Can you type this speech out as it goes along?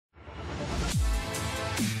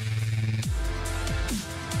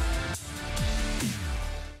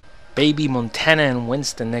Baby Montana and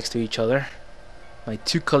Winston next to each other. My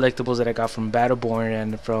two collectibles that I got from Battleborn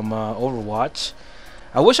and from Overwatch.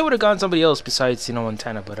 I wish I would have gotten somebody else besides, you know,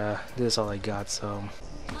 Montana, but this is all I got, so.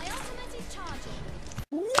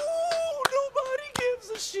 Ooh, nobody gives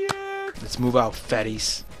a shit. Let's move out,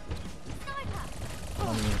 fatties. I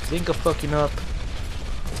don't even think of fucking up.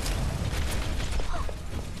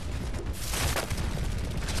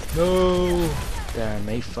 No. Damn,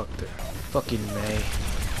 May fucked her. Fucking May.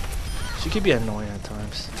 She could be annoying at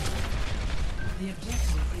times.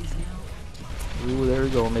 Ooh, there we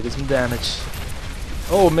go, making some damage.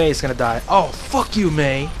 Oh, May's gonna die. Oh, fuck you,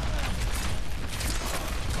 May.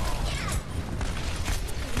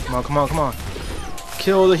 Come on, come on, come on.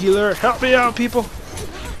 Kill the healer. Help me out, people.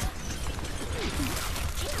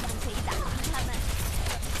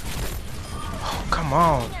 Oh, come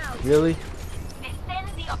on. Really?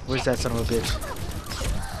 Where's that son of a bitch?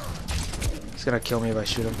 He's gonna kill me if I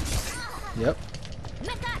shoot him. Yep.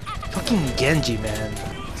 Fucking Genji, man.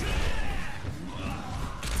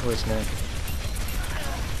 Where's May?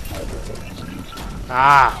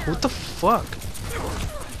 Ah, what the fuck?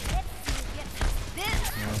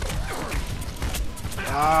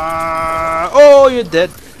 Ah, oh, you're dead.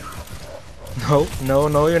 No, no,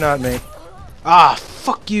 no, you're not, May. Ah,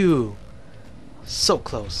 fuck you. So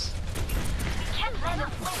close.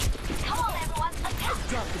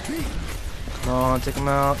 Come on, take him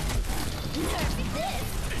out.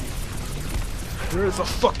 Where the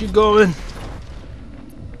fuck you going?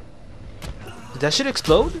 Did that shit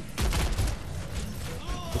explode?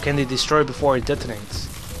 Or can they destroy before it detonates?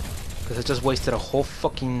 Because I just wasted a whole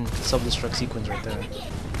fucking self-destruct sequence right there.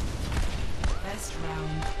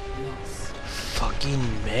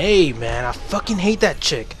 Fucking May, man. I fucking hate that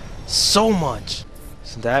chick so much.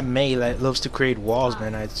 So that May like, loves to create walls,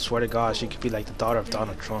 man. I swear to God, she could be like the daughter of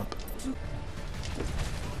Donald Trump.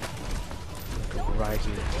 Go right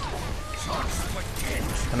here.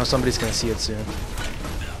 I know somebody's gonna see it soon.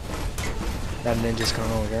 That ninja's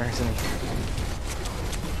coming over here, isn't he?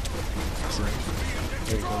 So,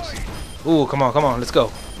 there he goes. Ooh, come on, come on, let's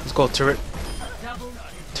go. Let's go, turret.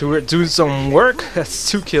 Turret, do some work. That's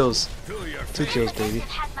 2 kills. 2 kills, baby.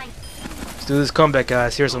 Let's do this comeback,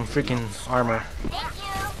 guys. Here's some freaking armor.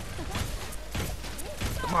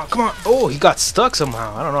 Come on, come on. Oh, he got stuck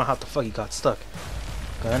somehow. I don't know how the fuck he got stuck.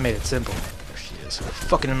 God, that made it simple. There she is.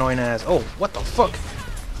 Fucking annoying ass. Oh, what the fuck?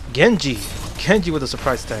 Genji. Genji with a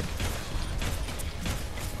surprise attack.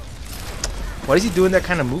 What is he doing that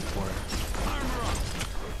kind of move for?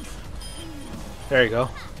 There you go.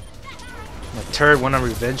 My turret went on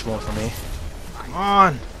revenge mode for me. Come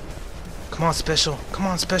on. Come on, special. Come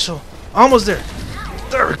on, special. Almost there.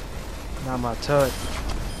 Third. Not my turret.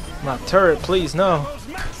 My turret, please, no.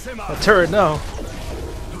 My turret, no.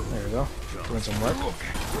 There we go. Doing some work.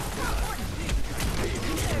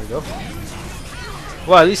 There we go.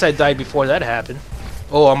 Well, at least I died before that happened.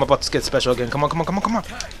 Oh, I'm about to get special again. Come on, come on, come on, come on.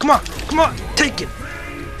 Come on, come on. Take it.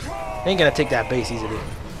 Ain't gonna take that base easily.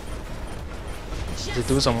 Is it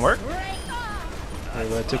doing some work? There we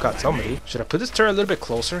go. I took out somebody. Should I put this turret a little bit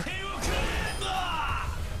closer?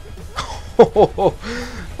 Oh,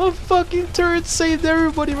 a fucking turret saved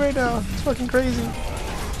everybody right now. It's fucking crazy.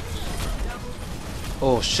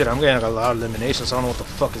 Oh shit, I'm getting a lot of eliminations. So I don't know what the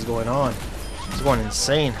fuck is going on. It's going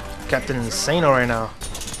insane. Captain Insano right now.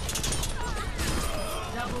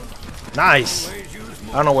 Nice.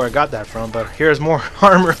 I don't know where I got that from, but here's more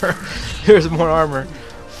armor. Here's more armor.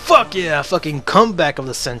 Fuck yeah, fucking comeback of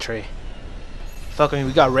the century. Fucking,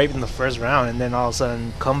 we got raped in the first round, and then all of a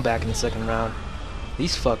sudden comeback in the second round.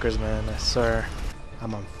 These fuckers, man, I swear.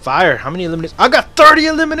 I'm on fire. How many eliminations? I got 30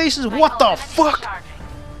 eliminations. What the fuck?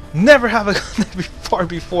 Never have I gotten that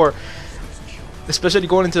before. Especially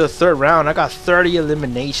going into the third round, I got 30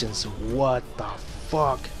 eliminations. What the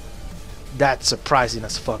fuck? That's surprising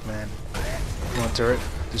as fuck, man. Come on, turret.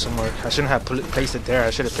 Do some work. I shouldn't have placed it there. I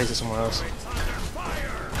should have placed it somewhere else.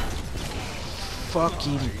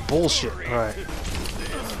 Fucking bullshit. Alright.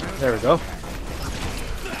 There we go.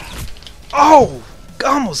 Oh!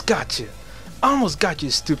 Almost got you. Almost got you,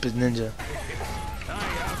 stupid ninja.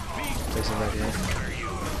 Place it right here.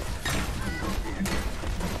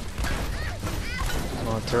 Come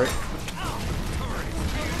on, turret.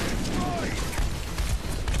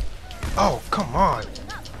 Oh, come on.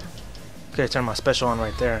 Okay, turn my special on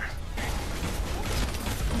right there.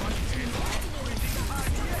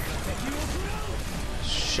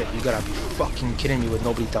 Shit, you gotta be fucking kidding me with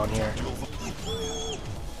nobody down here.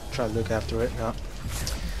 Try to look after it. No.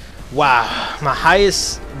 Wow, my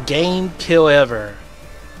highest game kill ever.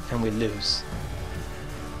 And we lose.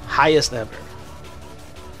 Highest ever.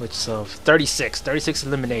 which so 36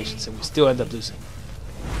 eliminations, and we still end up losing.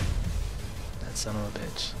 That son of a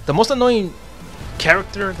bitch. The most annoying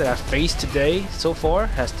character that I've faced today so far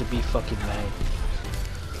has to be fucking Madden.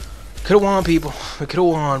 Could've won, people. We could've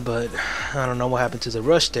won, but I don't know what happened to the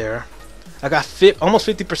rush there. I got almost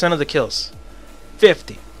 50% of the kills.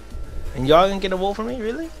 50. And y'all gonna get a wool from me?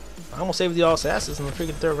 Really? I almost saved y'all's asses in the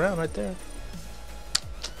freaking third round right there.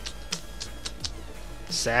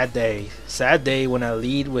 Sad day. Sad day when I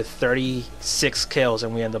lead with 36 kills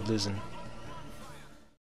and we end up losing.